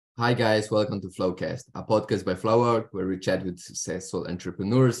Hi guys, welcome to Flowcast, a podcast by Flowout where we chat with successful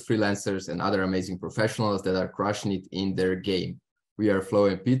entrepreneurs, freelancers, and other amazing professionals that are crushing it in their game. We are Flo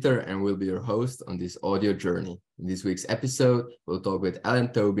and Peter, and we'll be your host on this audio journey. In this week's episode, we'll talk with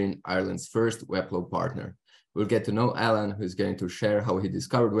Ailin Tobin, Ireland's first Webflow partner. We'll get to know Ailin, who's going to share how he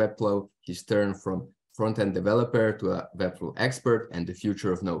discovered Webflow, his turn from front-end developer to a Webflow expert, and the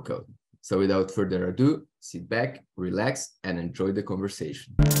future of no-code. So without further ado, sit back, relax, and enjoy the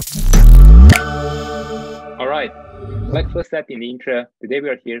conversation. All right, like Flo said in the intro, today we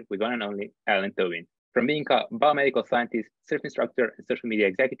are here with one and only Ailin Tobin. From being a biomedical scientist, surf instructor, and social media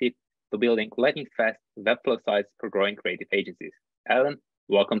executive, to building lightning-fast Webflow sites for growing creative agencies. Ailin,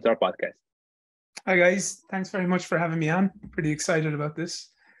 welcome to our podcast. Hi guys, thanks very much for having me on. Pretty excited about this.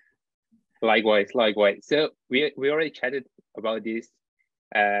 Likewise. So we already chatted about this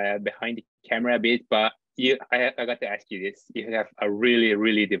behind the camera a bit, but I got to ask you this. You have a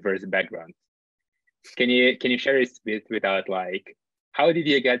really diverse background. Can you share this bit without like, how did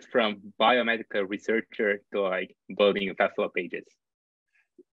you get from biomedical researcher to like building Webflow pages?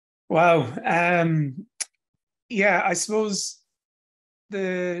 Wow. Yeah, I suppose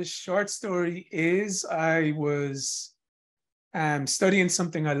the short story is I was studying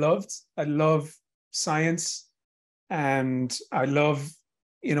something I loved. I love science and I love,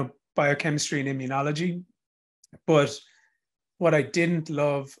 biochemistry and immunology. But what I didn't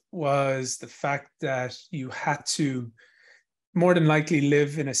love was the fact that you had to more than likely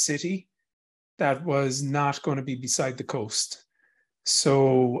live in a city that was not going to be beside the coast.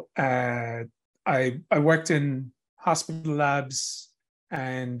 So I worked in hospital labs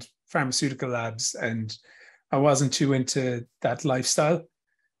and pharmaceutical labs, and I wasn't too into that lifestyle.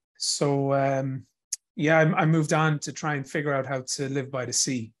 So I moved on to try and figure out how to live by the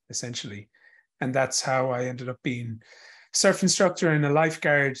sea, essentially. And that's how I ended up being surf instructor and a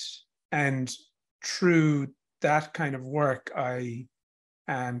lifeguard. And through that kind of work, I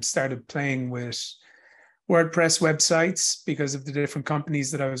started playing with WordPress websites because of the different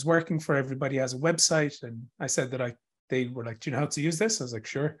companies that I was working for. Everybody has a website. And I said that they were like, do you know how to use this? I was like,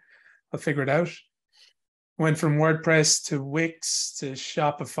 sure, I'll figure it out. Went from WordPress to Wix to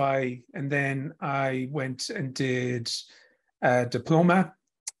Shopify. And then I went and did a diploma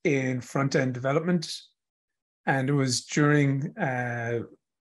in front-end development. And it was it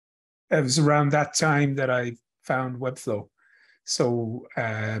was around that time that I found Webflow. So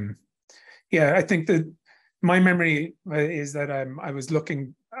I think that my memory is that I was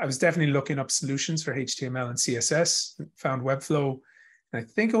definitely looking up solutions for HTML and CSS, found Webflow. And I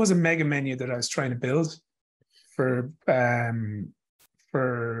think it was a mega menu that I was trying to build for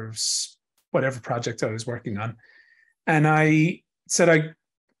whatever project I was working on. And I said,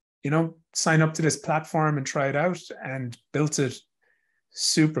 sign up to this platform and try it out, and built it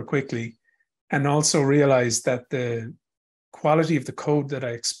super quickly. And also realized that the quality of the code that I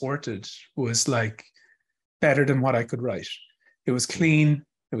exported was like better than what I could write. It was clean,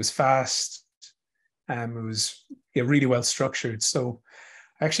 it was fast, it was really well structured. So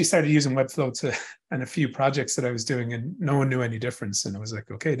I actually started using Webflow and a few projects that I was doing, and no one knew any difference. And I was like,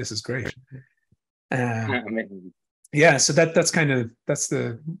 okay, this is great. So that's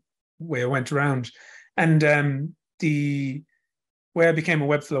the way I went around. And the way I became a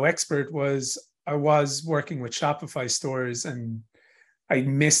Webflow expert was I was working with Shopify stores, and I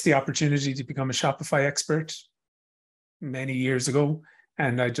missed the opportunity to become a Shopify expert many years ago.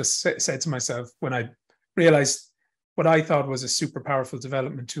 And I just said to myself, when I realized what I thought was a super powerful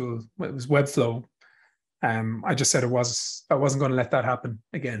development tool, it was Webflow, I just said I wasn't going to let that happen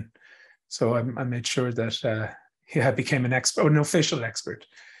again. So I made sure that I became an expert, or an official expert,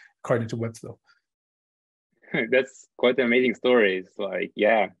 according to Webflow. That's quite an amazing story. It's like,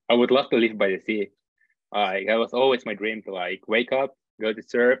 yeah, I would love to live by the sea. That was always my dream, to like wake up, go to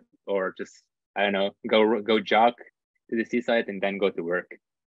surf, or just, I don't know, go jog to the seaside and then go to work.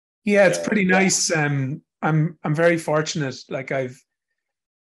 Yeah, it's pretty nice. I'm very fortunate. Like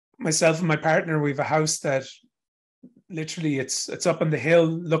myself and my partner, we have a house that literally it's up on the hill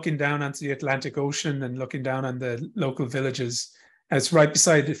looking down onto the Atlantic Ocean and looking down on the local villages. And it's right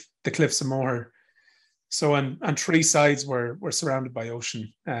beside the cliffs of Moher. So on 3 sides we're surrounded by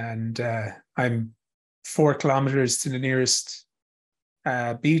ocean, and I'm 4 kilometers to the nearest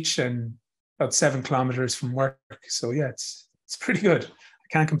beach and about 7 kilometers from work. So yeah, it's pretty good. I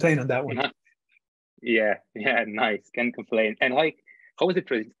can't complain on that one. Yeah, nice. Can't complain. And like, how was the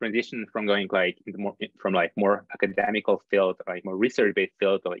transition from going like more academical field, like more research-based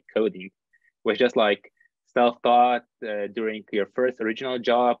field, to like coding? Was just like self-taught during your first original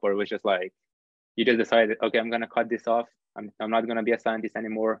job, or was just like you just decided, okay, I'm gonna cut this off I'm not going to be a scientist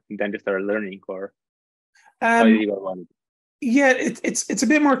anymore, and then just start learning, or how did you go about it? Yeah, it's a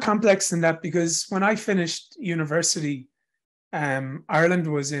bit more complex than that, because when I finished university, Ireland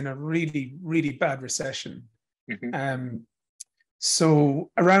was in a really, really bad recession.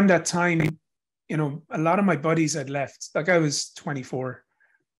 So around that time, a lot of my buddies had left. Like I was 24,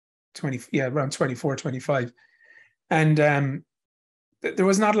 around 24, 25. And there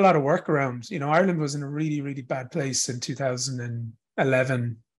was not a lot of work around. Ireland was in a really, really bad place in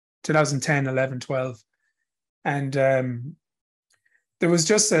 2011, 2010, 11, 12. And there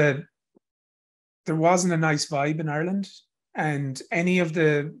wasn't a nice vibe in Ireland. And any of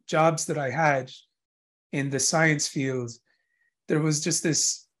the jobs that I had in the science field, there was just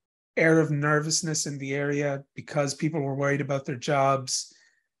this air of nervousness in the area because people were worried about their jobs.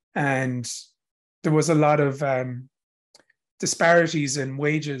 And there was a lot of disparities in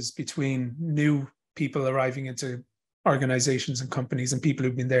wages between new people arriving into organizations and companies and people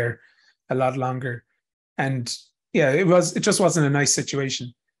who've been there a lot longer. And yeah, it just wasn't a nice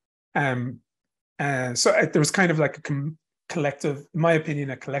situation. So there was kind of like a collective, in my opinion,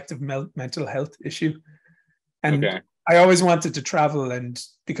 a collective mental health issue. And okay. I always wanted to travel, and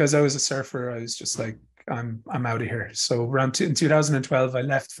because I was a surfer, I was just like, I'm out of here. So in 2012, I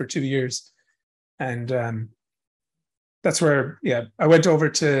left for 2 years, and that's where I went over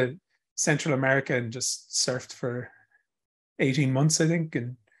to Central America and just surfed for 18 months, I think,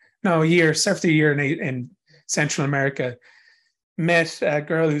 a year. Surfed a year in Central America. Met a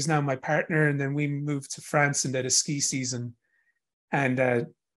girl who's now my partner, and then we moved to France and did a ski season. And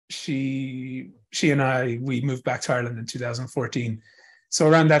she and we moved back to Ireland in 2014. So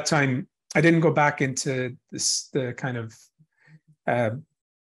around that time, I didn't go back into the kind of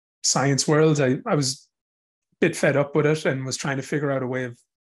science world. I was a bit fed up with it and was trying to figure out a way of,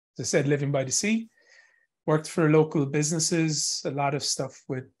 as I said, living by the sea. Worked for local businesses, a lot of stuff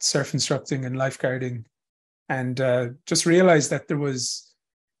with surf instructing and lifeguarding, and just realized that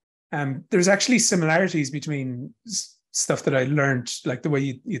there's actually similarities between stuff that I learned, like the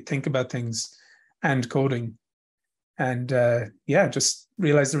way you think about things, and coding. And just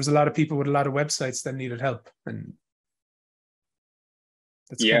realized there was a lot of people with a lot of websites that needed help. And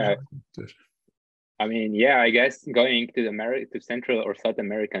that's kind of I mean, I guess going to Central or South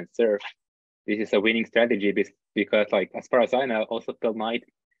America and surf, this is a winning strategy, because, like, as far as I know, also Phil Knight,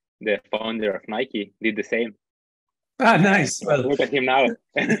 the founder of Nike, did the same. Nice. Well, look at him now.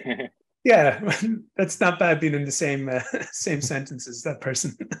 Yeah, that's not bad being in the same sentences, that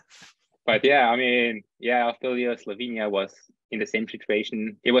person. But I mean, I'll tell you, Slovenia was in the same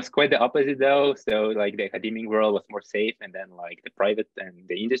situation. It was quite the opposite though. So like the academic world was more safe, and then like the private and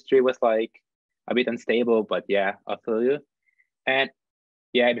the industry was like a bit unstable. But I'll tell you. And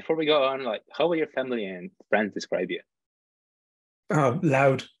before we go on, like, how will your family and friends describe you? Oh,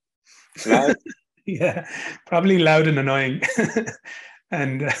 loud. Loud? Yeah, probably loud and annoying.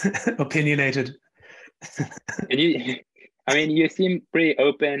 And opinionated. And you seem pretty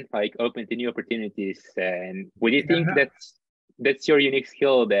open to new opportunities. And would you think that's your unique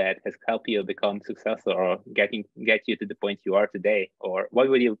skill that has helped you become successful, or get you to the point you are today? Or what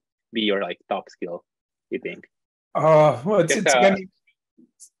would be your like top skill, you think? Oh, well,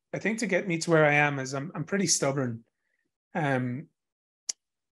 I think to get me to where I am is I'm pretty stubborn.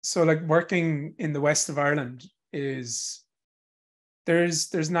 So like working in the west of Ireland is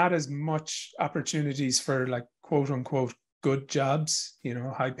there's not as much opportunities for like quote unquote good jobs,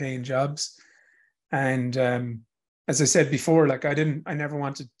 high paying jobs. And as I said before, like I never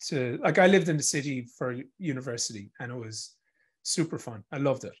wanted to, like I lived in the city for university and it was super fun. I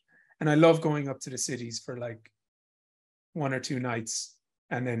loved it. And I love going up to the cities for like 1 or 2 nights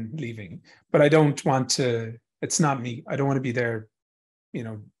and then leaving. But I don't want to, it's not me. I don't want to be there,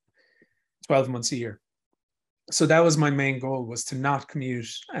 12 months a year. So that was my main goal, was to not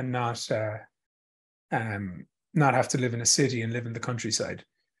commute and not have to live in a city and live in the countryside.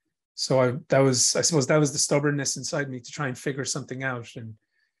 So I suppose that was the stubbornness inside me to try and figure something out. And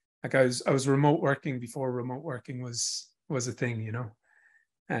like I was remote working before remote working was a thing,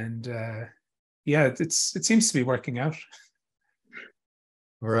 and it seems to be working out.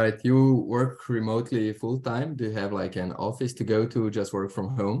 All right, you work remotely full time. Do you have like an office to go to, just work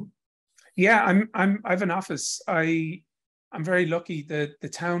from home? Yeah, I have an office. I'm very lucky that the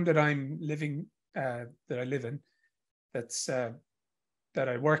town that I'm living, that I live in, that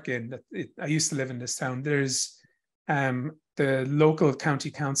I work in, I used to live in this town. There's the local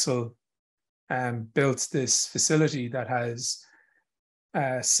county council built this facility that has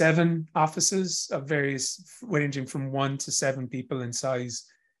 7 offices of various, ranging from 1 to 7 people in size,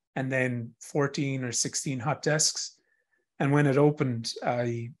 and then 14 or 16 hot desks. And when it opened,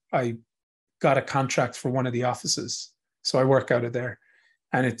 I got a contract for one of the offices. So I work out of there.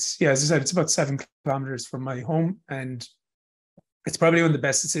 And it's, yeah, as I said, it's about 7 kilometers from my home. And it's probably one of the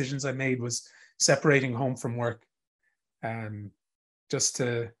best decisions I made was separating home from work, just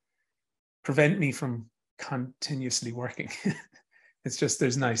to prevent me from continuously working. It's just,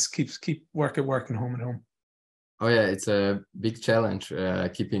 there's nice, keep work at work and home at home. Oh yeah, it's a big challenge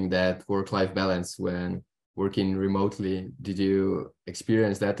keeping that work-life balance when working remotely. Did you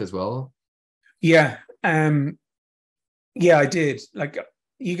experience that as well? Yeah. Yeah, I did. Like,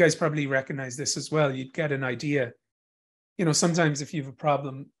 you guys probably recognize this as well. You'd get an idea. You know, sometimes if you have a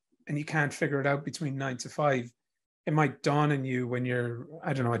problem and you can't figure it out between 9 to 5, it might dawn on you when you're,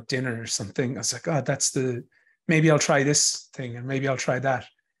 I don't know, at dinner or something. I was like, oh, maybe I'll try this thing and maybe I'll try that.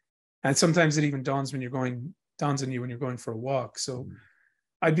 And sometimes it even dawns on you when you're going for a walk. So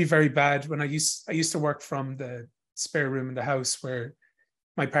I'd be very bad when I used to work from the spare room in the house where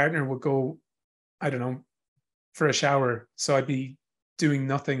my partner would go, I don't know, for a shower. So I'd be doing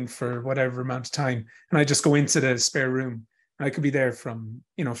nothing for whatever amount of time. And I just go into the spare room and I could be there from,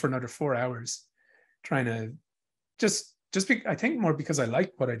 for another 4 hours trying to I think more because I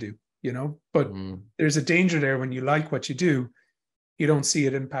like what I do, but there's a danger there when you like what you do, you don't see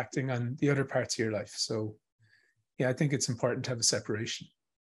it impacting on the other parts of your life. So yeah, I think it's important to have a separation.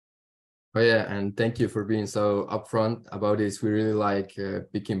 Oh yeah, and thank you for being so upfront about this. We really like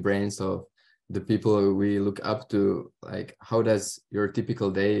picking brains of the people we look up to. Like, how does your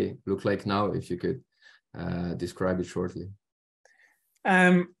typical day look like now, if you could describe it shortly?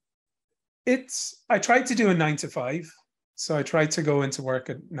 I tried to do a 9 to 5. So I tried to go into work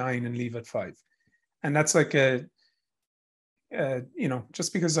at 9 and leave at 5. And that's like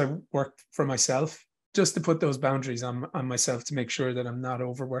just because I work for myself, just to put those boundaries on myself to make sure that I'm not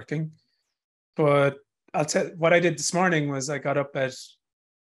overworking. But I'll tell what I did this morning was I got up at,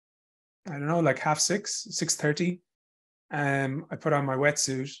 I don't know, like 6:30, 6:30. I put on my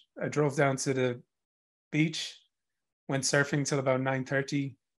wetsuit. I drove down to the beach, went surfing till about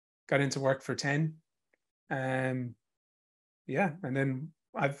 9:30, got into work for 10. Yeah, and then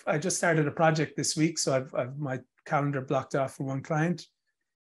I just started a project this week, so I've my calendar blocked off for one client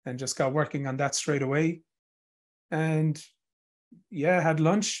and just got working on that straight away. And yeah, had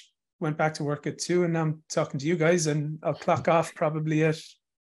lunch, went back to work at 2, and now I'm talking to you guys, and I'll clock off probably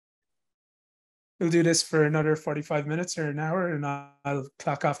we'll do this for another 45 minutes or an hour, and I'll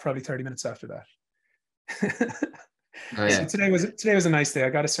clock off probably 30 minutes after that. Oh yeah. So today was a nice day. I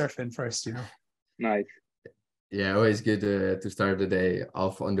got to surf in first, Nice. Yeah, always good to start the day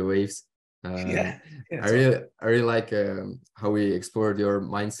off on the waves. Yeah, I really like how we explored your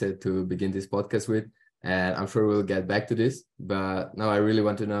mindset to begin this podcast with, and I'm sure we'll get back to this. But now I really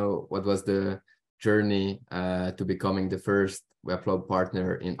want to know, what was the journey to becoming the first Webflow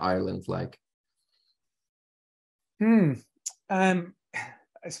partner in Ireland like? I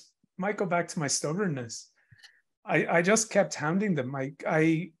might go back to my stubbornness. I just kept hounding them.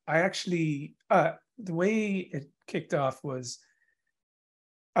 I actually the way it kicked off was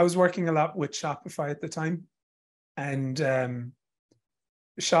I was working a lot with Shopify at the time, and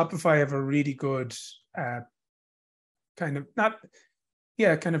Shopify have a really good kind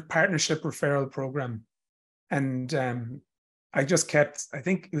of partnership referral program. And I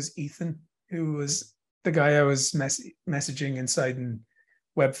think it was Ethan who was the guy I was messaging inside in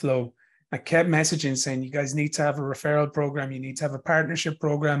Webflow. I kept messaging saying, you guys need to have a referral program. You need to have a partnership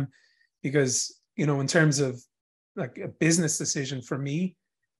program, because, in terms of like a business decision for me,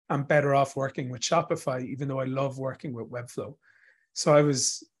 I'm better off working with Shopify, even though I love working with Webflow. So I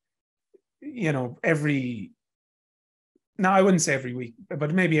was, I wouldn't say every week,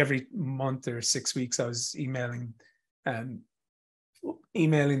 but maybe every month or 6 weeks, I was emailing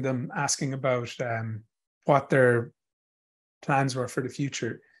them, asking about what their plans were for the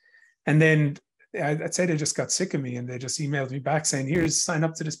future. And then I'd say they just got sick of me, and they just emailed me back saying, here's, sign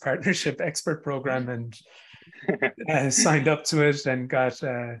up to this partnership expert program, and signed up to it and got,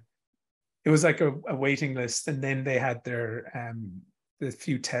 it was like a waiting list. And then they had their, the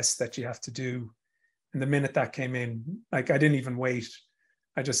few tests that you have to do. And the minute that came in, like, I didn't even wait.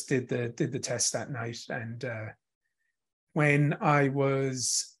 I just did the test that night. And when I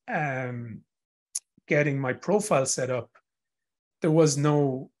was getting my profile set up, there was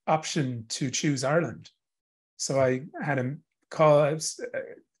no option to choose Ireland. So I had a call, I was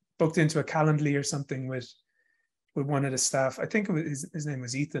booked into a Calendly or something with one of the staff. I think his name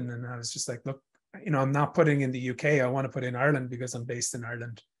was Ethan. And I was just like, look, I'm not putting in the UK. I want to put in Ireland because I'm based in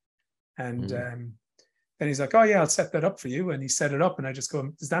Ireland. And then he's like, oh yeah, I'll set that up for you. And he set it up, and I just go,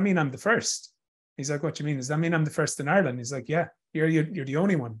 does that mean I'm the first? He's like, what do you mean? Does that mean I'm the first in Ireland? He's like, yeah, you're the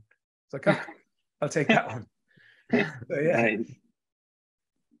only one. It's like, oh, I'll take that one. So, yeah. Nice.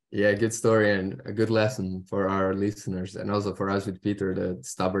 Yeah, good story and a good lesson for our listeners, and also for us with Peter. The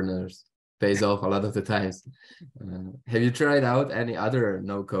stubbornness pays off a lot of the times. Have you tried out any other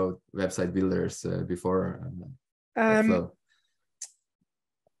no-code website builders before Webflow?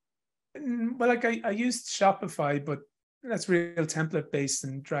 Well, like I used Shopify, but that's real template based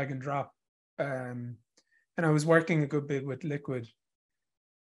and drag and drop. And I was working a good bit with Liquid,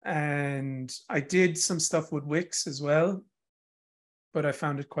 and I did some stuff with Wix as well, but I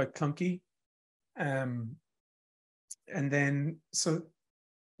found it quite clunky. And then, so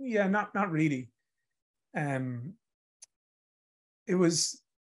yeah, not really. It was,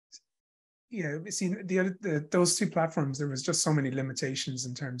 yeah, see, those two platforms, there was just so many limitations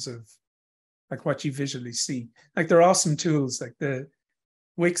in terms of like what you visually see. Like they're awesome tools, like the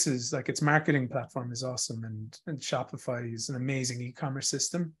Wix's, like its marketing platform is awesome, and Shopify is an amazing e-commerce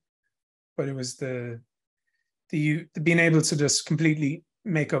system. But it was the being able to just completely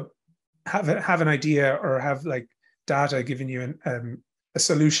make up, have an idea or have like data giving you a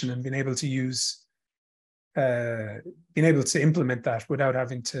solution, and being able to implement that without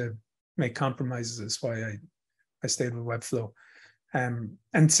having to make compromises is why I stayed with Webflow.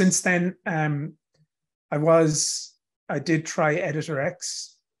 And since then, I did try Editor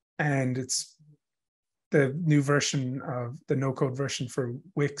X, and it's the new version of the no-code version for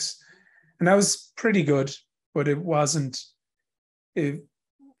Wix, and that was pretty good, but it wasn't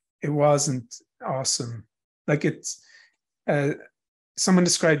awesome. Like it's someone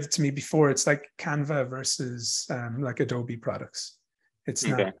described it to me before. It's like Canva versus like Adobe products. It's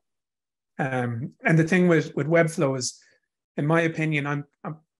not. And the thing with Webflow is, in my opinion, I'm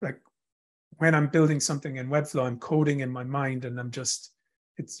like, when I'm building something in Webflow, I'm coding in my mind, and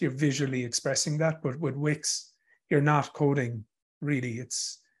you're visually expressing that. But with Wix, you're not coding really.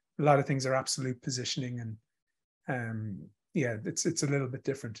 It's a lot of things are absolute positioning, and yeah, it's a little bit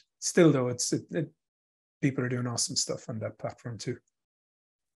different. Still though, people are doing awesome stuff on that platform too.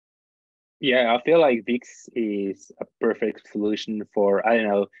 Yeah, I feel like Wix is a perfect solution for, I don't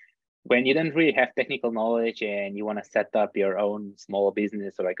know, when you don't really have technical knowledge and you want to set up your own small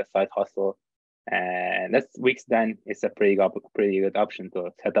business or like a side hustle. And that's Wix then is a pretty good option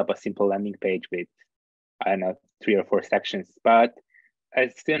to set up a simple landing page with, I don't know, 3 or 4 sections. But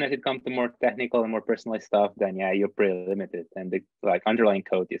as soon as it comes to more technical and more personalized stuff, then yeah, you're pretty limited. And the like underlying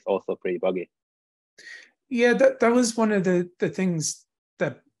code is also pretty buggy. Yeah, that was one of the things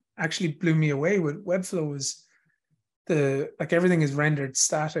that actually blew me away with Webflow was like everything is rendered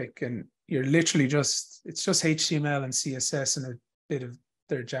static, and you're literally it's just HTML and CSS and a bit of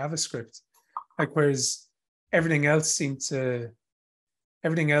their JavaScript. Like whereas every other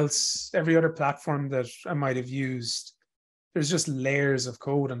platform that I might have used, there's just layers of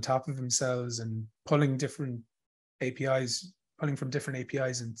code on top of themselves and pulling from different APIs, and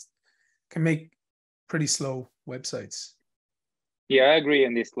can make pretty slow websites. Yeah, I agree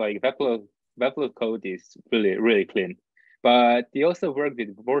on this. Like Webflow code is really, really clean. But you also work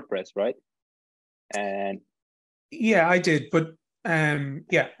with WordPress, right? And yeah, I did. But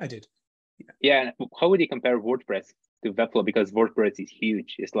yeah, I did. Yeah, how would you compare WordPress to Webflow? Because WordPress is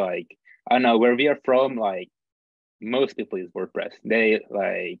huge. It's like, I don't know, where we are from, like most people use WordPress. They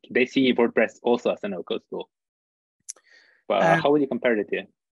see WordPress also as a no-code tool. But how would you compare the two?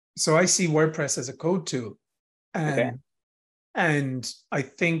 So I see WordPress as a code tool. Okay. And I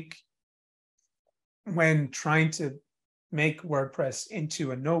think when trying to make WordPress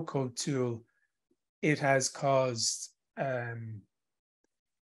into a no-code tool, it has caused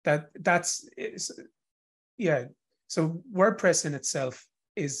yeah. So WordPress in itself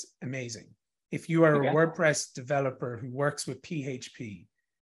is amazing. If you are a WordPress developer who works with PHP,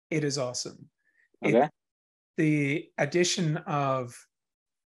 it is awesome. Okay. The addition of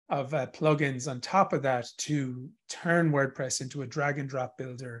plugins on top of that to turn WordPress into a drag and drop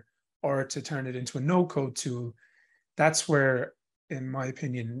builder or to turn it into a no-code tool, that's where, in my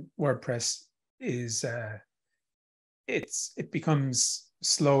opinion, WordPress is it becomes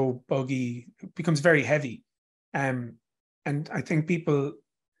slow, buggy, it becomes very heavy. And I think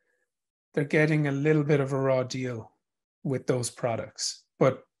they're getting a little bit of a raw deal with those products.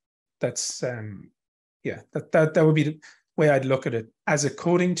 But that's that would be the way I'd look at it. As a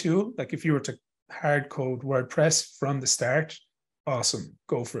coding tool, like if you were to hard code WordPress from the start, awesome,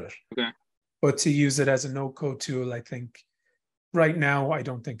 go for it. Okay. But to use it as a no-code tool, I think right now I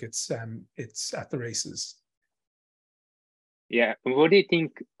don't think it's at the races. Yeah. What do you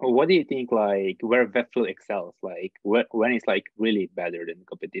think? Like where Webflow excels? Like when it's like really better than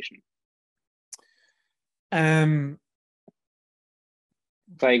competition? Um,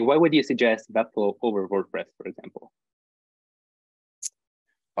 Like, why would you suggest Webflow over WordPress, for example?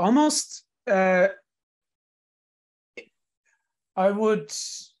 almost, I would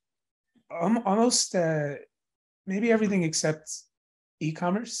almost maybe everything except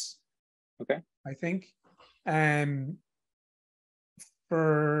e-commerce. Okay. I think.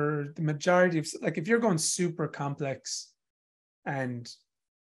 For the majority of, like, if you're going super complex and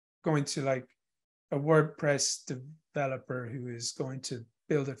going to like a WordPress developer who is going to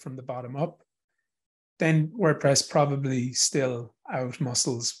build it from the bottom up, then WordPress probably still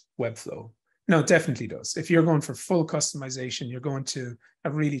outmuscles Webflow. No, it definitely does. If you're going for full customization, you're going to a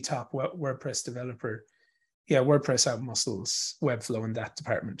really top WordPress developer. Yeah, WordPress outmuscles Webflow in that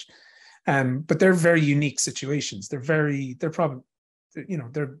department. But they're very unique situations. They're probably,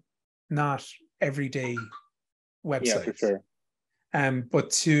 they're not everyday websites. Yeah, for sure.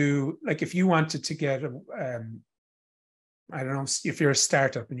 But to, like, if you wanted to get I don't know, if you're a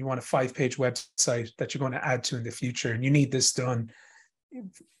startup and you want a 5-page website that you're going to add to in the future, and you need this done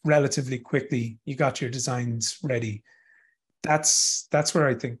relatively quickly, you got your designs ready. That's where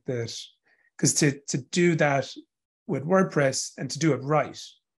I think that, because to do that with WordPress and to do it right,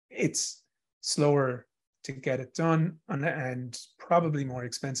 it's slower to get it done and probably more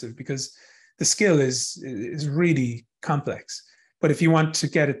expensive because the skill is really complex. But if you want to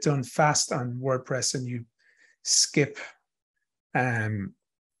get it done fast on WordPress and you skip, you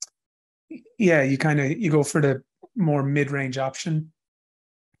go for the more mid-range option.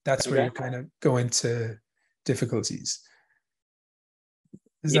 That's where you kind of go into difficulties.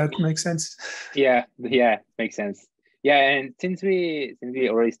 Does that make sense? Yeah, makes sense. Yeah, and since we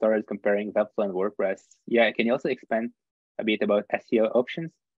already started comparing Webflow and WordPress, can you also expand a bit about SEO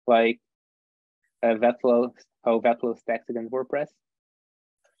options, like Webflow, how Webflow stacks against WordPress?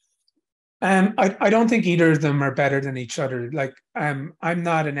 I don't think either of them are better than each other. Like, I'm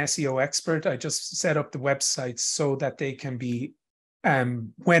not an SEO expert. I just set up the websites so that they can be,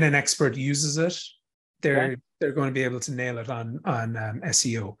 when an expert uses it, they're going to be able to nail it on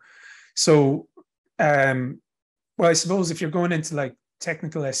SEO. So, well, I suppose if you're going into like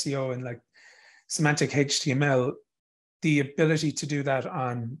technical SEO and like semantic HTML, the ability to do that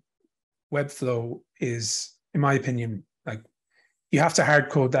on Webflow is, in my opinion, like, you have to hard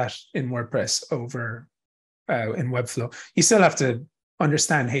code that in WordPress over in Webflow. You still have to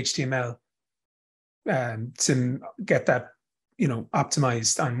understand HTML to get that,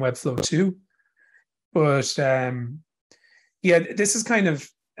 optimized on Webflow too. But this is kind of,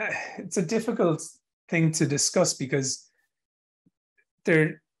 it's a difficult thing to discuss because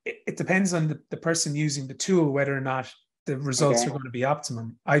it depends on the person using the tool whether or not the results are going to be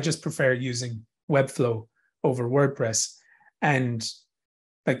optimum. I just prefer using Webflow over WordPress. And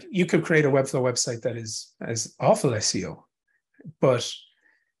like, you could create a Webflow website that is as awful SEO. But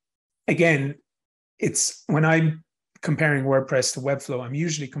again, it's when I'm comparing WordPress to Webflow, I'm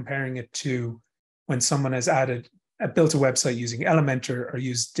usually comparing it to when someone has built a website using Elementor or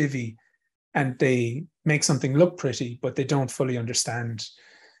used Divi, and they make something look pretty, but they don't fully understand,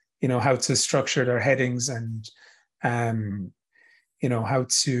 how to structure their headings and, how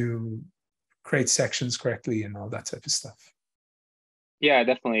to create sections correctly and all that type of stuff. Yeah,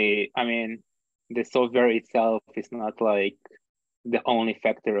 definitely. I mean, the software itself is not like the only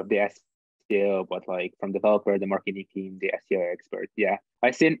factor of the SEO, but like from developer, the marketing team, the SEO expert. Yeah,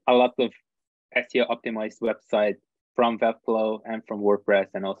 I've seen a lot of SEO optimized websites from Webflow and from WordPress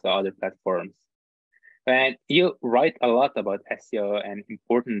and also other platforms. And you write a lot about SEO and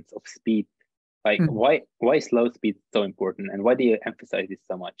importance of speed. Like, why slow speed so important, and why do you emphasize this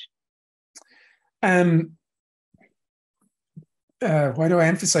so much? Why do I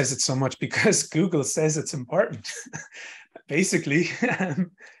emphasize it so much? Because Google says it's important. Basically,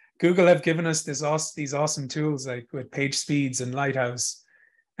 Google have given us these awesome tools like with page speeds and Lighthouse.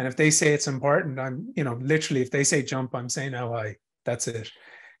 And if they say it's important, I'm, literally, if they say jump, I'm saying how high. That's it.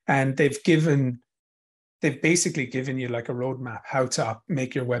 And they've basically given you like a roadmap how to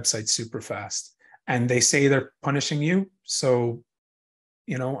make your website super fast. And they say they're punishing you. So,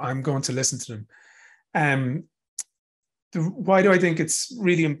 I'm going to listen to them. Why do I think it's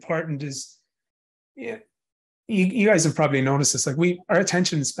really important is, you guys have probably noticed this. Like, our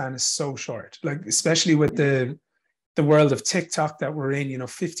attention span is so short, like, especially with the world of TikTok that we're in,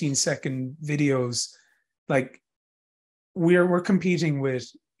 15-second videos. Like, we're competing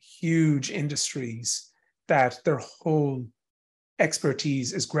with huge industries that their whole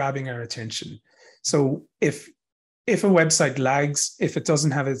expertise is grabbing our attention. So if a website lags, if it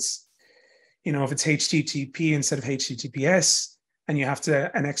doesn't have its, if it's HTTP instead of HTTPS, and you have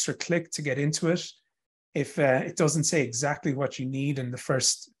an extra click to get into it, if it doesn't say exactly what you need in the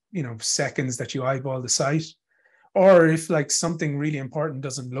first, seconds that you eyeball the site, or if like something really important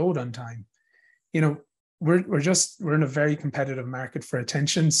doesn't load on time, we're in a very competitive market for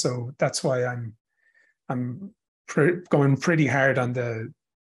attention. So that's why I'm going pretty hard on the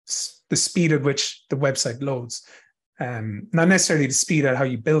speed at which the website loads. Not necessarily the speed at how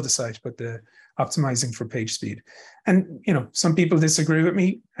you build a site, but the optimizing for page speed. And some people disagree with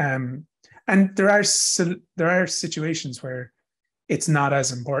me. And there are situations where it's not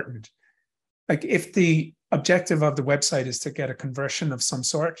as important. Like if the objective of the website is to get a conversion of some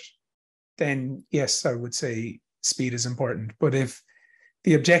sort, then yes, I would say speed is important. But if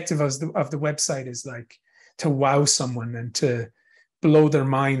the objective of the website is like to wow someone and to blow their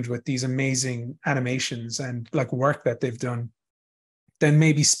mind with these amazing animations and like work that they've done, then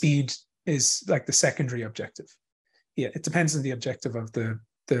maybe speed is like the secondary objective. Yeah, it depends on the objective of the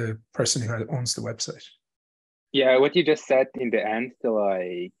person who owns the website. Yeah, what you just said in the end to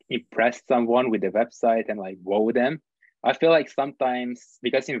like impress someone with the website and like wow them. I feel like sometimes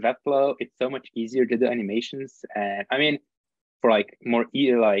because in Webflow it's so much easier to do animations, and I mean for like more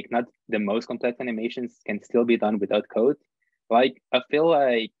like not the most complex animations can still be done without code. Like I feel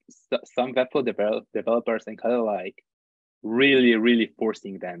like some Webflow developers and kind of like really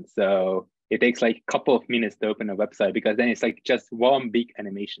forcing them. So it takes like a couple of minutes to open a website because then it's like just one big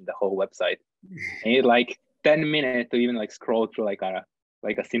animation, the whole website. And it like 10 minutes to even like scroll through like a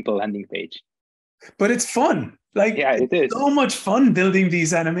simple landing page. But it's fun. Like yeah, it is so much fun building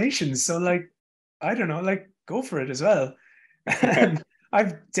these animations. So like, I don't know, like go for it as well. And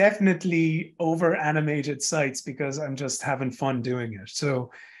I've definitely over animated sites because I'm just having fun doing it.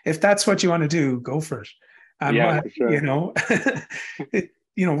 So if that's what you want to do, go for it. Yeah, for sure.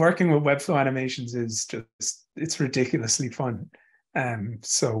 Working with Webflow animations is it's ridiculously fun.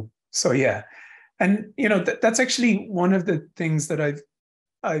 So yeah. And that's actually one of the things that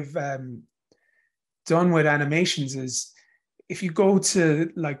I've done with animations is if you go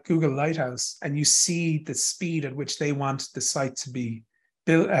to like Google Lighthouse and you see the speed at which they want the site to be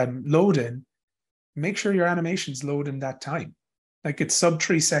load in, make sure your animations load in that time. Like it's sub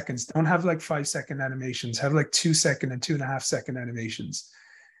 3 seconds. Don't have like 5-second animations. Have like 2-second and 2.5-second animations.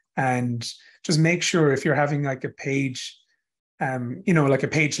 And just make sure if you're having like a page, like a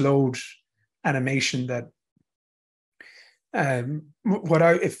page load animation that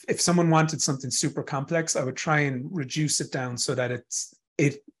if someone wanted something super complex, I would try and reduce it down so that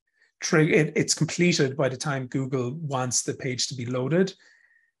it's completed by the time Google wants the page to be loaded.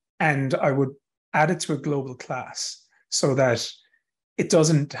 And I would add it to a global class so that it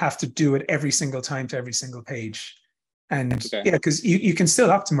doesn't have to do it every single time to every single page. And okay. Yeah, because you can still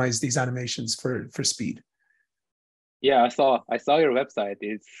optimize these animations for speed. Yeah, I saw your website.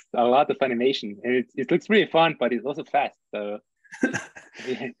 It's a lot of animation, and it looks really fun, but it's also fast. So,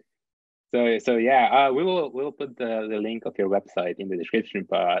 yeah. We'll put the link of your website in the description,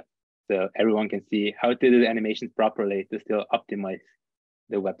 but so everyone can see how to do the animations properly to still optimize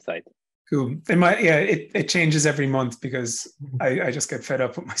the website. Cool. It changes every month because I just get fed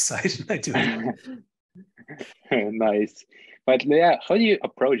up with my site and I do it. Nice. But yeah, how do you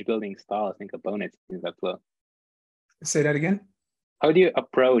approach building styles and components in Webflow? Say that again. How do you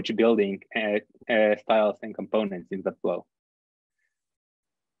approach building styles and components in Webflow?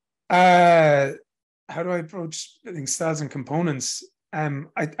 How do I approach building styles and components?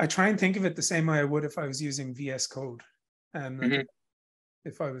 I try and think of it the same way I would if I was using VS Code.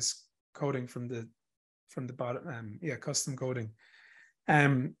 If I was coding from the bottom, custom coding.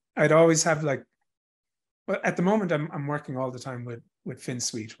 I'd always have like, but at the moment I'm working all the time with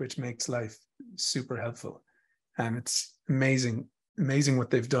FinSuite, which makes life super helpful. It's amazing what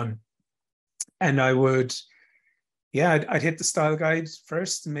they've done. And I would, I'd hit the style guide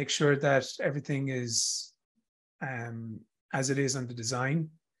first and make sure that everything is as it is on the design.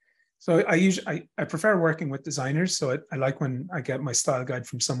 So I prefer working with designers. So I like when I get my style guide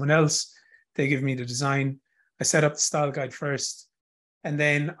from someone else, they give me the design. I set up the style guide first, and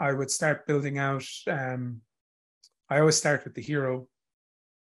then I would start building out. I always start with the hero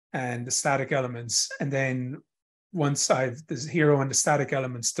and the static elements. And then once I've the hero and the static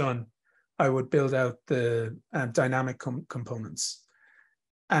elements done, I would build out the dynamic components.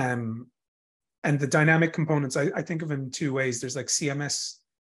 And the dynamic components, I think of them in two ways. There's like CMS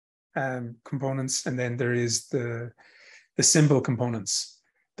components, and then there is the symbol components,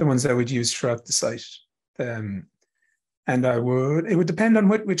 the ones that I would use throughout the site. And it would depend on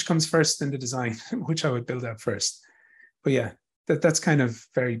which comes first in the design, which I would build out first. But yeah, that's kind of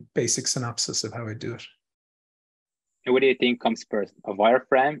very basic synopsis of how I do it. And what do you think comes first, a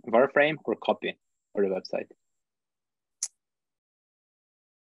wireframe or copy? for the website?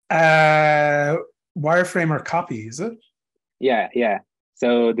 Wireframe or copy, is it? Yeah.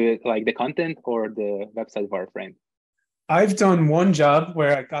 So the content or the website wireframe? I've done one job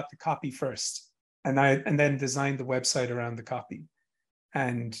where I got the copy first, and then designed the website around the copy,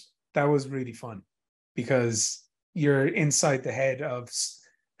 and that was really fun because you're inside the head of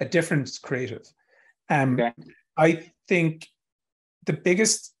a different creative. Okay. I think the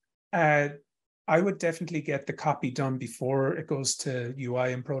biggest, I would definitely get the copy done before it goes to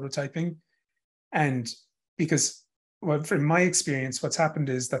UI and prototyping, and because, well, from my experience, what's happened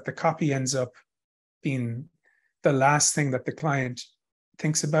is that the copy ends up being the last thing that the client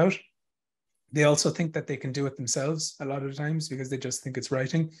thinks about. They also think that they can do it themselves a lot of the times because they just think it's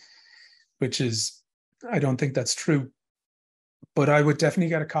writing, which is, I don't think that's true. But I would definitely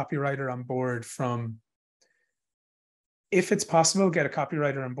get a copywriter on board from, if it's possible, get a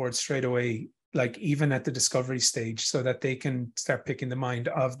copywriter on board straight away, like even at the discovery stage, so that they can start picking the mind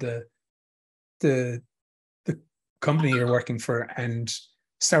of the company you're working for and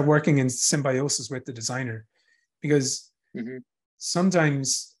start working in symbiosis with the designer. Because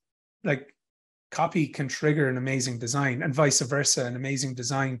sometimes, like, copy can trigger an amazing design, and vice versa. An amazing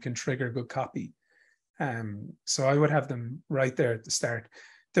design can trigger good copy. So I would have them right there at the start.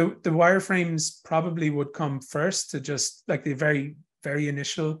 The wireframes probably would come first, to just like the very, very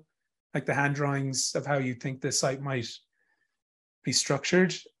initial, like the hand drawings of how you think the site might be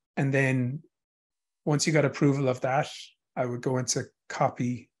structured. And then once you got approval of that, I would go into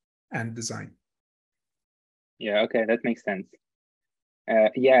copy and design. Yeah, okay, that makes sense.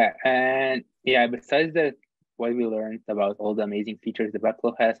 Besides that, what we learned about all the amazing features that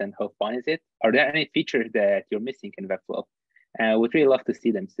Webflow has and how fun is it, are there any features that you're missing in Webflow? We'd really love to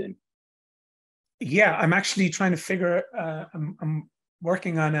see them soon. Yeah, I'm actually trying to figure, I'm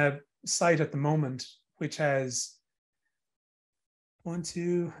working on a site at the moment, which has I'm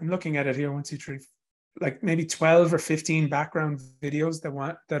looking at it here, 1, 2, 3, like maybe 12 or 15 background videos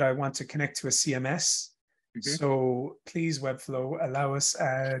that I want to connect to a CMS. So please, Webflow, allow us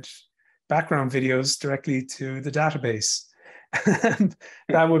add background videos directly to the database.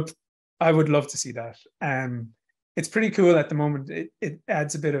 I would love to see that. It's pretty cool at the moment. It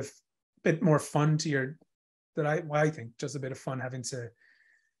adds a bit more fun to I think just a bit of fun having to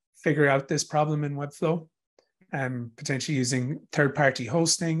figure out this problem in Webflow, potentially using third-party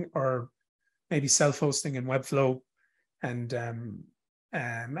hosting or maybe self-hosting in Webflow, and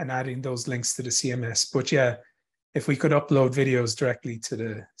adding those links to the CMS. But yeah, if we could upload videos directly to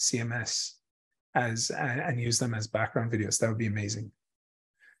the CMS and use them as background videos, that would be amazing.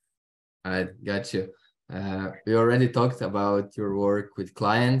 I got you. We already talked about your work with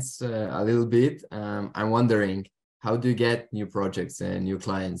clients a little bit. I'm wondering, how do you get new projects and new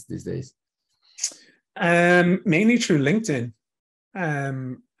clients these days? Mainly through LinkedIn.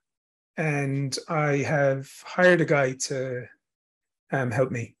 And I have hired a guy to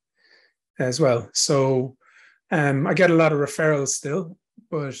help me as well. So I get a lot of referrals still,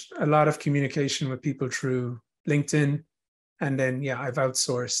 but a lot of communication with people through LinkedIn. And then, yeah, I've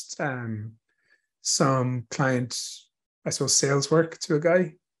outsourced some client, I suppose, sales work to a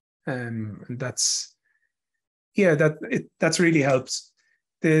guy. And that's really helped.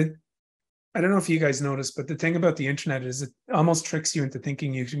 I don't know if you guys noticed, but the thing about the internet is it almost tricks you into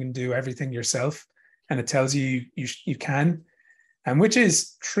thinking you can do everything yourself, and it tells you you can, and which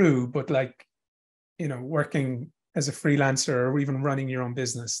is true. But like, working as a freelancer or even running your own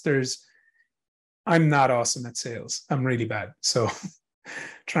business, I'm not awesome at sales. I'm really bad. So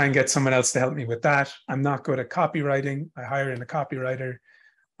try and get someone else to help me with that. I'm not good at copywriting. I hire in a copywriter.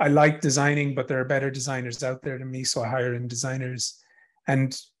 I like designing, but there are better designers out there than me, so I hire in designers.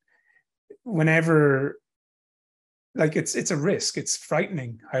 And whenever, like, it's a risk, it's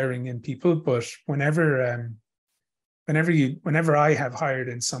frightening hiring in people, but whenever I have hired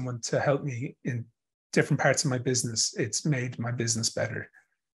in someone to help me in different parts of my business, it's made my business better.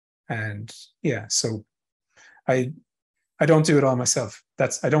 And yeah, so I don't do it all myself.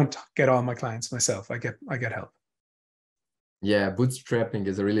 I don't get all my clients myself. I get help. Yeah, bootstrapping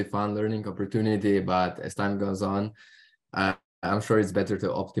is a really fun learning opportunity, but as time goes on, I'm sure it's better to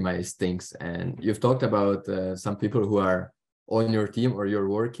optimize things. And you've talked about some people who are on your team or you're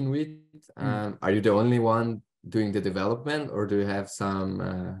working with. Are you the only one doing the development, or do you have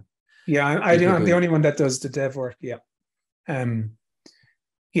some? Yeah, I'm the only one that does the dev work. Yeah, I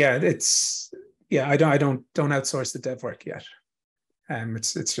don't outsource the dev work yet.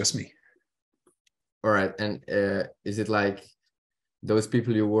 It's just me. All right, and is it like those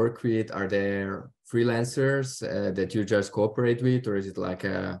people you work with, are there freelancers that you just cooperate with, or is it like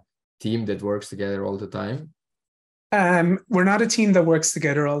a team that works together all the time? We're not a team that works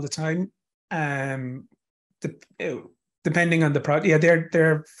together all the time. Depending on the project, yeah,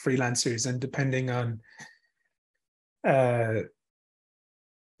 they're freelancers, and depending on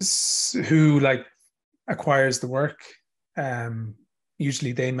who like acquires the work,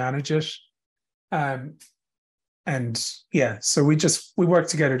 usually they manage it. And yeah, so we work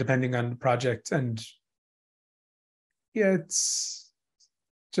together depending on the project, and yeah, it's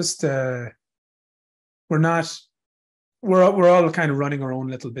just we're all kind of running our own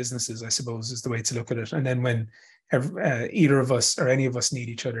little businesses, I suppose, is the way to look at it. And then when either of us or any of us need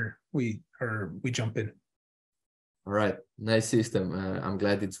each other, we jump in. All right, nice system. I'm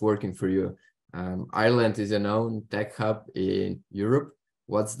glad it's working for you. Ireland is a known tech hub in Europe.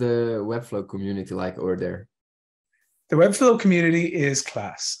 What's the Webflow community like over there? The Webflow community is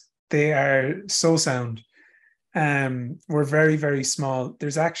class. They are so sound. We're very, very small.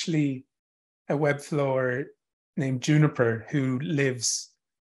 There's actually a Webflower named Juniper who lives,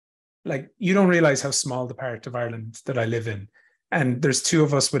 like, you don't realize how small the part of Ireland that I live in. And there's two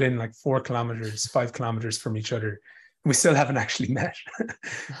of us within like 4 kilometers, 5 kilometers from each other. We still haven't actually met.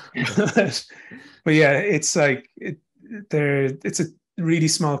 but yeah, it's like, it's a really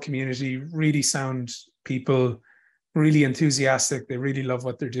small community, really sound people, really enthusiastic. They really love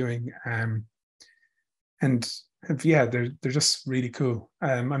what they're doing. And yeah, they're just really cool.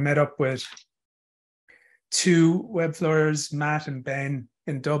 I met up with 2 Webflowers, Matt and Ben,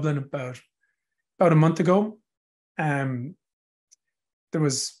 in Dublin about a month ago. There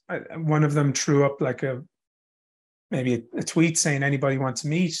was one of them threw up like maybe a tweet saying anybody want to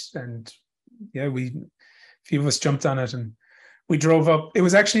meet, and yeah, a few of us jumped on it and we drove up. It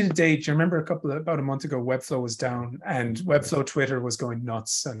was actually the day, do you remember about a month ago, Webflow was down and Webflow Twitter was going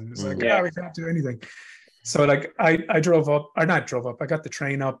nuts, and it was like, Yeah. we can't do anything. So like I drove up, or not drove up, I got the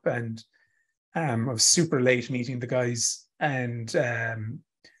train up, and I was super late meeting the guys, and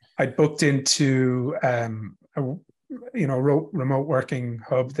I booked into a remote working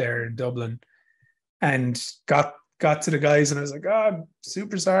hub there in Dublin, and got to the guys, and I was like, I'm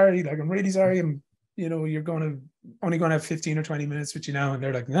super sorry, like I'm really sorry, you're only going to have 15 or 20 minutes with you now. And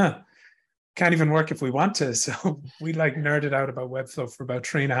they're like, nah, can't even work if we want to. So we like nerded out about Webflow for about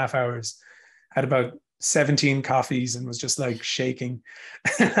 3.5 hours, had about 17 coffees, and was just like shaking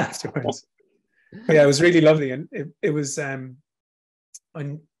afterwards. But yeah, it was really lovely. And it was kind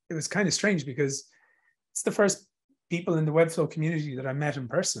of strange because it's the first people in the Webflow community that I met in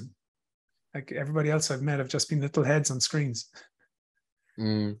person. Like everybody else I've met have just been little heads on screens.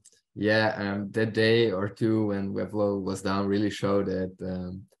 Yeah, that day or two when Webflow was down really showed that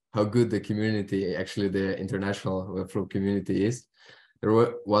how good the community, actually the international Webflow community is. There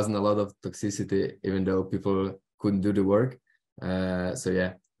wasn't a lot of toxicity, even though people couldn't do the work. So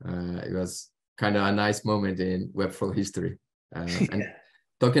yeah, it was kind of a nice moment in Webflow history. And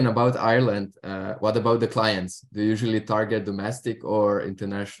talking about Ireland, what about the clients? Do you usually target domestic or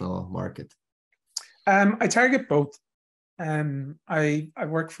international market? I target both. I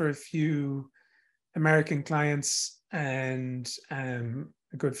work for a few American clients and a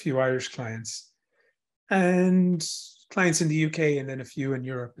good few Irish clients, and clients in the UK, and then a few in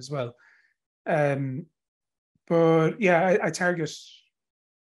Europe as well. But yeah, I target,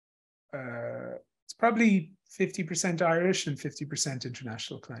 it's probably 50% Irish and 50%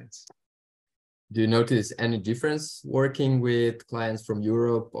 international clients. Do you notice any difference working with clients from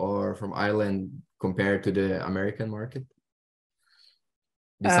Europe or from Ireland compared to the American market?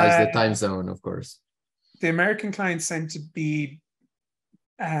 Besides the time zone, of course. The American clients tend to be,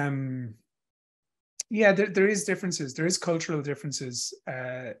 there is differences. There is cultural differences.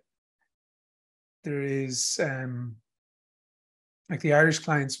 There is, like the Irish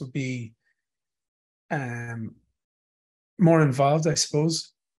clients would be more involved, I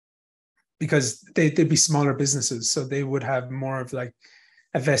suppose, because they'd be smaller businesses. So they would have more of like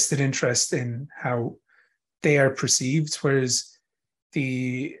a vested interest in how they are perceived, whereas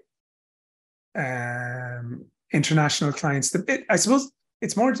the international clients, I suppose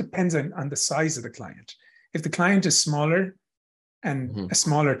it's more dependent on the size of the client. If the client is smaller and a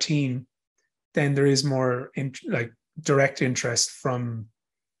smaller team, then there is more direct interest from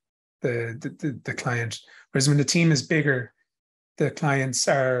the client. Whereas when the team is bigger, the clients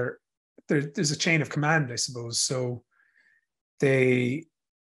are there's a chain of command, I suppose. So they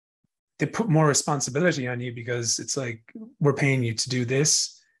put more responsibility on you because it's like, we're paying you to do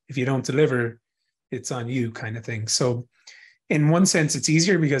this. If you don't deliver, it's on you, kind of thing. So in one sense, it's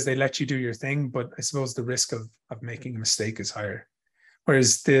easier because they let you do your thing, but I suppose the risk of making a mistake is higher.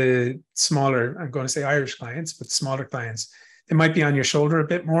 Whereas the smaller, I'm going to say Irish clients, but smaller clients, it might be on your shoulder a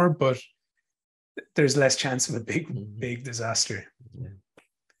bit more, but there's less chance of a big disaster. Yeah.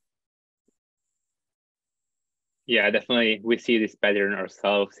 Yeah, definitely. We see this pattern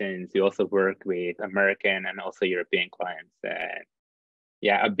ourselves since we also work with American and also European clients. And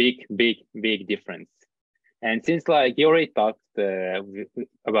yeah, a big difference. And since like you already talked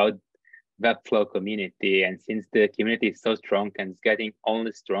about Webflow community, and since the community is so strong and it's getting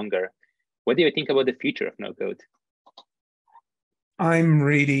only stronger, what do you think about the future of no code? I'm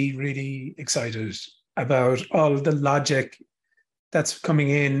really excited about all the logic that's coming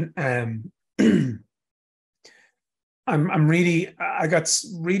in. I got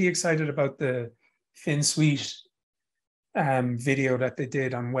really excited about the FinSuite video that they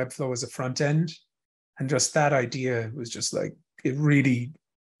did on Webflow as a front end, and just that idea was just like it really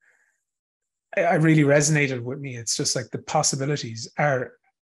resonated with me. It's just like the possibilities are,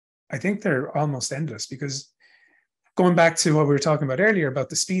 I think they're almost endless, because going back to what we were talking about earlier about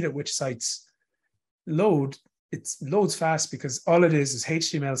the speed at which sites load, it loads fast because all it is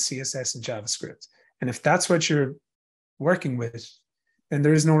HTML, CSS, and JavaScript. And if that's what you're working with, then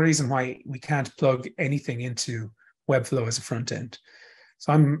there is no reason why we can't plug anything into Webflow as a front end.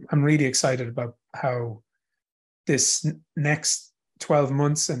 So I'm really excited about how this next 12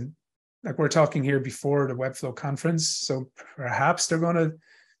 months, and like we're talking here before the Webflow conference, so perhaps they're going to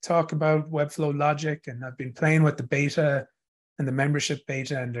talk about Webflow logic, and I've been playing with the beta and the membership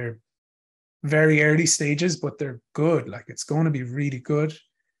beta, and they're very early stages, but they're good. Like it's going to be really good.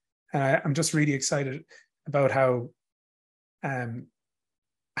 And I'm just really excited about how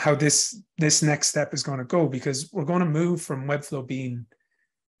this next step is going to go, because we're going to move from Webflow being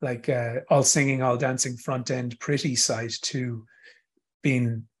like all singing, all dancing front end pretty site to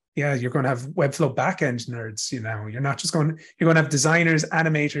being, yeah, you're going to have Webflow backend nerds. You're not just you're going to have designers,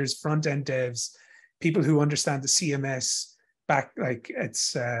 animators, front end devs, people who understand the CMS back, like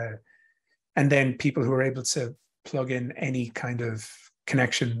it's, and then people who are able to plug in any kind of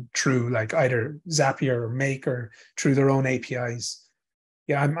connection through like either Zapier or Make or through their own APIs.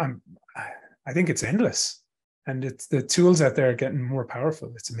 Yeah, I think it's endless, and it's the tools out there are getting more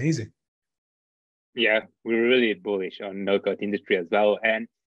powerful. It's amazing. Yeah, we're really bullish on no-code industry as well. And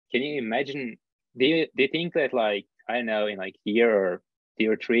can you imagine? Do you think that like I don't know in like year or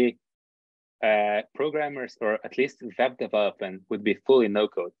 3, programmers or at least web development would be fully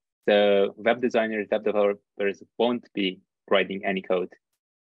no-code? So web designers, web developers won't be writing any code,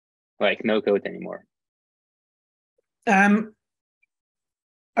 like no code anymore.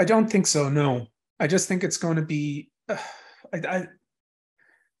 I don't think so. No, I just think it's going to be,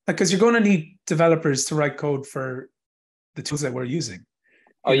 because you're going to need developers to write code for the tools that we're using.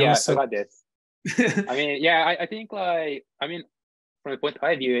 Oh yeah, so, I got this. I mean, yeah, I think like, I mean, from the point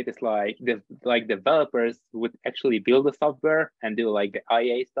I view it, it's like developers would actually build the software and do like the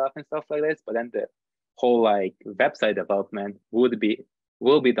IA stuff and stuff like this, but then the whole like website development will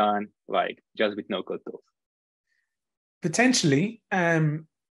be done like just with no code tools. Potentially,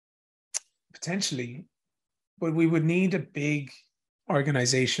 but we would need a big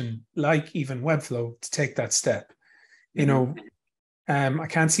organization like even Webflow to take that step. I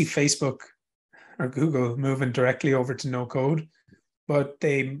can't see Facebook or Google moving directly over to no code, but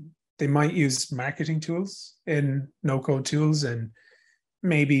they might use marketing tools in no code tools, and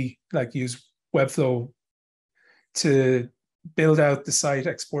maybe like use Webflow to build out the site,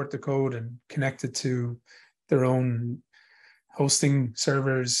 export the code, and connect it to their own hosting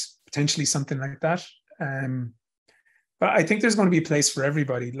servers, potentially something like that. But I think there's going to be a place for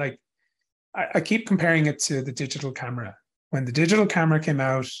everybody. Like I keep comparing it to the digital camera. When the digital camera came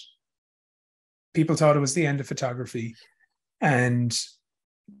out, people thought it was the end of photography, and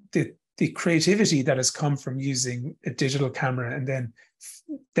the creativity that has come from using a digital camera, and then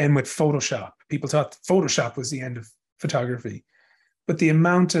with Photoshop, people thought Photoshop was the end of photography. But the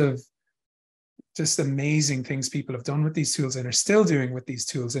amount of just amazing things people have done with these tools and are still doing with these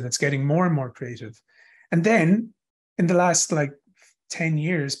tools, and it's getting more and more creative. And then in the last like 10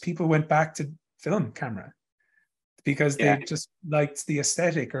 years, people went back to film camera because they just liked the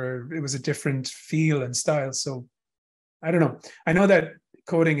aesthetic, or it was a different feel and style. So I don't know. I know that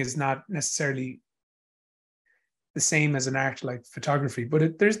coding is not necessarily the same as an art like photography,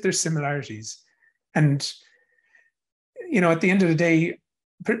 but there's similarities. And, at the end of the day,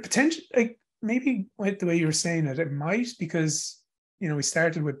 potentially, like maybe with the way you were saying it, it might, because, we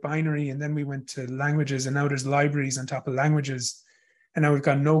started with binary and then we went to languages, and now there's libraries on top of languages. And now we've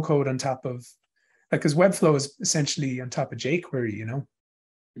got no code on top of, like, because Webflow is essentially on top of jQuery,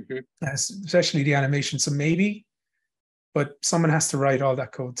 especially the animation. So maybe, but someone has to write all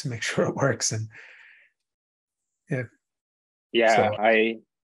that code to make sure it works. And yeah. Yeah, So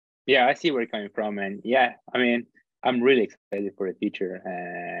I see where you're coming from, and yeah, I mean, I'm really excited for the future,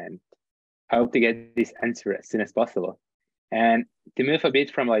 and I hope to get this answer as soon as possible. And to move a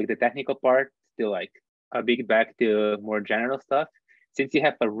bit from like the technical part to like a bit back to more general stuff, since you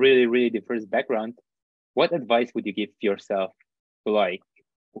have a really, really diverse background, what advice would you give yourself to like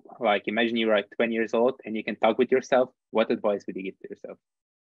imagine you're like 20 years old and you can talk with yourself? What advice would you give to yourself?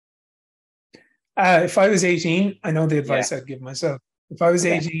 If I was 18, I know the Yeah. advice I'd give myself. If I was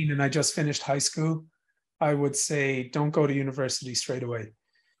Okay. 18 and I just finished high school, I would say don't go to university straight away.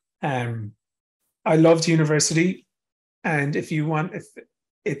 I loved university, and if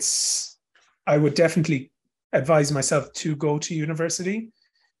it's, I would definitely advise myself to go to university,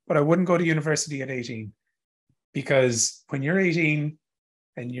 but I wouldn't go to university at 18, because when you're 18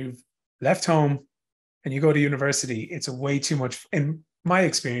 and you've left home and you go to university, it's a way too much. In my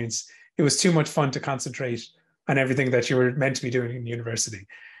experience, it was too much fun to concentrate on everything that you were meant to be doing in university.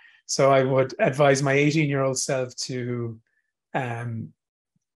 So I would advise my 18-year-old self to,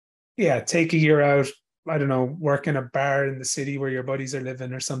 take a year out. I don't know, work in a bar in the city where your buddies are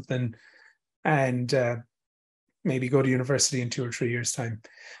living or something, and maybe go to university in 2 or 3 years' time.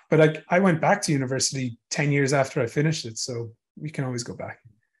 But I went back to university 10 years after I finished it, so we can always go back.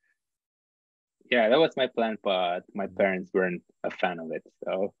 Yeah, that was my plan, but my parents weren't a fan of it.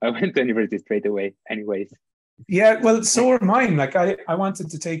 So I went to university straight away anyways. Yeah, well, so were mine. Like I wanted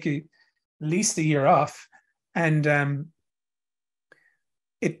to take at least a year off, and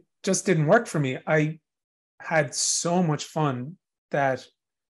it just didn't work for me. I had so much fun that,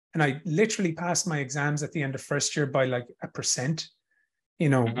 and I literally passed my exams at the end of first year by like 1%.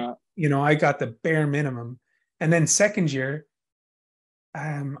 I got the bare minimum, and then second year,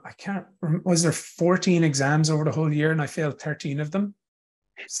 I can't remember, was there 14 exams over the whole year, and I failed 13 of them.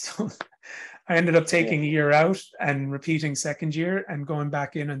 So I ended up taking a year out and repeating second year and going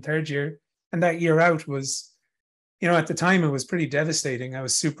back in third year. And that year out was, at the time it was pretty devastating. I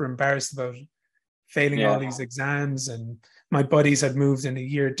was super embarrassed about failing all these exams, and my buddies had moved in a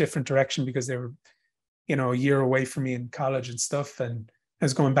year different direction because they were, a year away from me in college and stuff. And I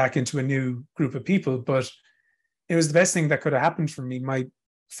was going back into a new group of people, but it was the best thing that could have happened for me. My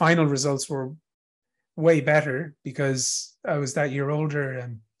final results were way better because I was that year older,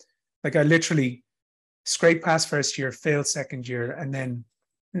 and like I literally scraped past first year, failed second year, and then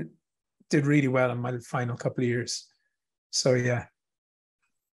did really well in my final couple of years. So yeah.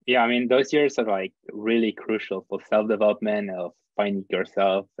 Yeah, I mean, those years are like really crucial for self-development, of finding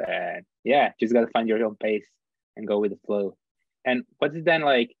yourself, and just gotta find your own pace and go with the flow. And what's then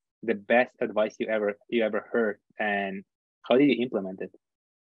like the best advice you ever heard, and how did you implement it?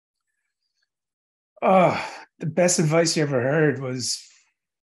 Oh, the best advice you ever heard was,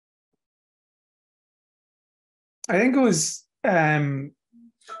 I think it was when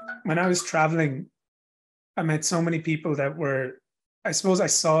I was traveling, I met so many people that were, I suppose I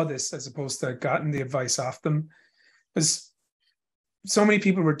saw this as opposed to gotten the advice off them, because so many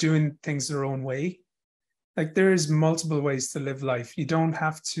people were doing things their own way. Like there's multiple ways to live life. You don't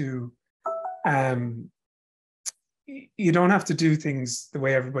have to do things the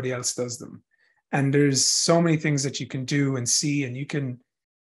way everybody else does them. And there's so many things that you can do and see, and you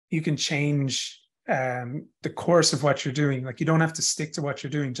can change the course of what you're doing. Like you don't have to stick to what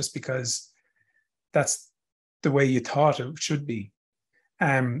you're doing just because that's the way you thought it should be.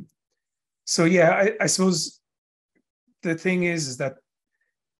 So yeah, I suppose the thing is that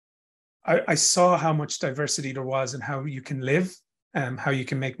I saw how much diversity there was and how you can live, how you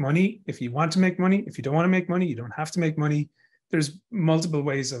can make money if you want to make money. If you don't want to make money, you don't have to make money. There's multiple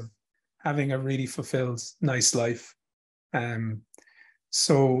ways of having a really fulfilled, nice life.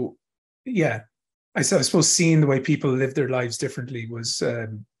 So yeah, I suppose seeing the way people live their lives differently was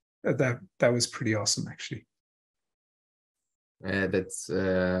that was pretty awesome, actually. That's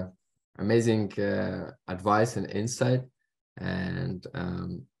amazing advice and insight. And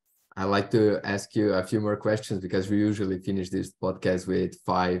I'd like to ask you a few more questions, because we usually finish this podcast with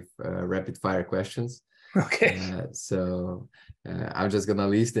 5 rapid fire questions. Okay. So I'm just gonna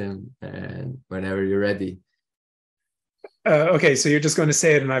list them, and whenever you're ready. Okay, so you're just going to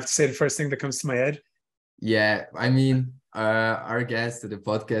say it and I have to say the first thing that comes to my head? Yeah, I mean, our guests at the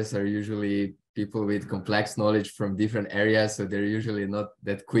podcast are usually people with complex knowledge from different areas, so they're usually not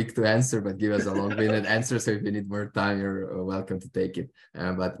that quick to answer, but give us a long-winded answer. So if you need more time, you're welcome to take it.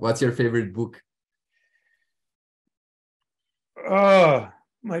 But what's your favorite book? Oh,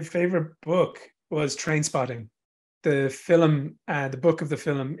 my favorite book was Trainspotting. The film, the book of the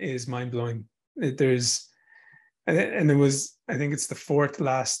film is mind-blowing. And it was, I think it's the 4th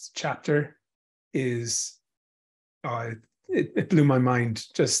last chapter is, it blew my mind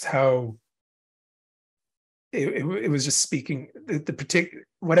just how it was just speaking the particular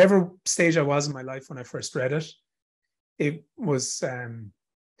whatever stage I was in my life when I first read it. It was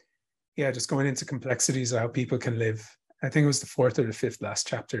just going into complexities of how people can live. I think it was the fourth or the fifth last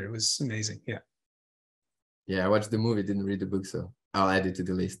chapter. It was amazing. Yeah, I watched the movie, didn't read the book, so I'll add it to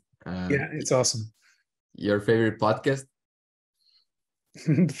the list. It's awesome. Your favorite podcast?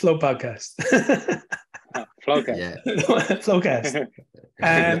 The Flow podcast. Flowcast. Yeah. Flowcast.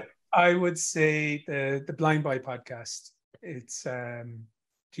 I would say the Blind Boy podcast. It's have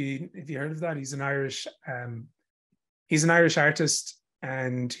you heard of that? He's an Irish artist,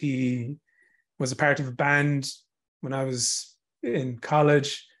 and he was a part of a band when I was in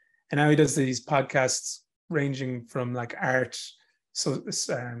college, and now he does these podcasts ranging from like art,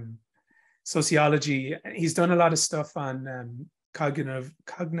 sociology. He's done a lot of stuff on cognitive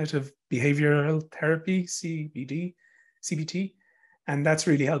behavioral therapy, CBT, and that's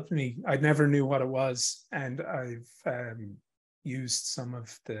really helped me. I never knew what it was, and I've used some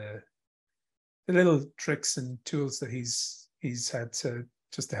of the little tricks and tools that he's had to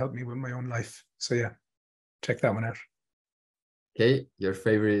help me with my own life. So yeah, check that one out. Okay, your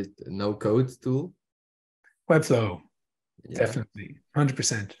favorite no-code tool? Webflow, Yeah. definitely,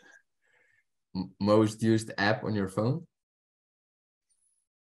 100%. Most used app on your phone?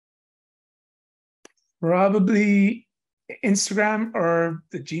 Probably Instagram or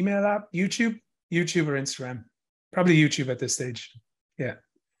the Gmail app. YouTube or Instagram. Probably YouTube at this stage. Yeah.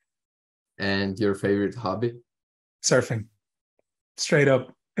 And your favorite hobby? Surfing. Straight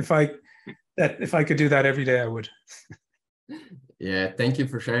up. If I could do that every day, I would. Yeah, thank you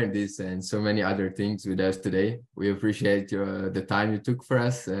for sharing this and so many other things with us today. We appreciate the time you took for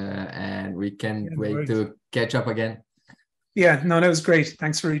us, and we can't wait to catch up again. Yeah, no, that was great.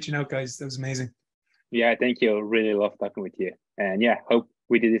 Thanks for reaching out, guys. That was amazing. Yeah, thank you. Really love talking with you. And yeah, hope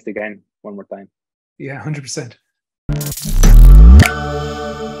we do this again one more time. Yeah, 100%.